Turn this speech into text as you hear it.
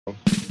Days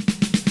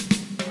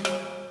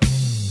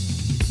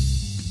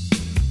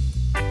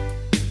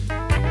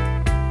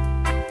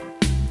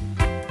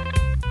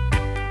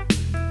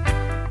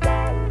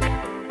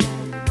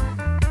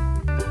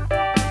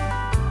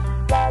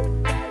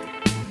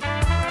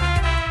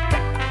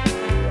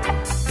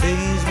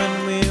when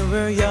we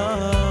were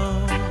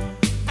young,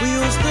 we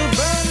used to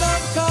burn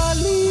up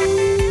Kali.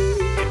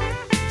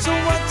 So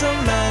what a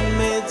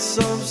man-made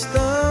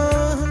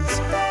substance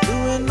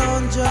doing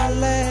on your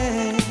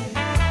land?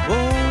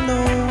 Oh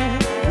no,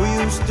 we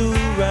used to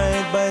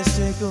ride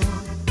bicycle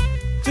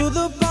to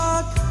the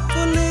park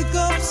to lick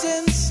up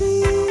and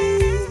see.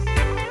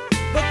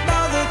 But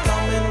now they're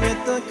coming with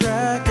the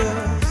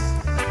crackers.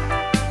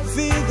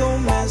 We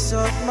gon' mess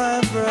up my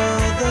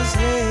brother's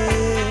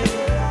head.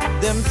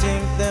 Them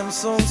think them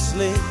so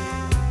slick,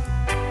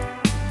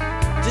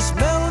 just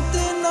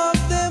melting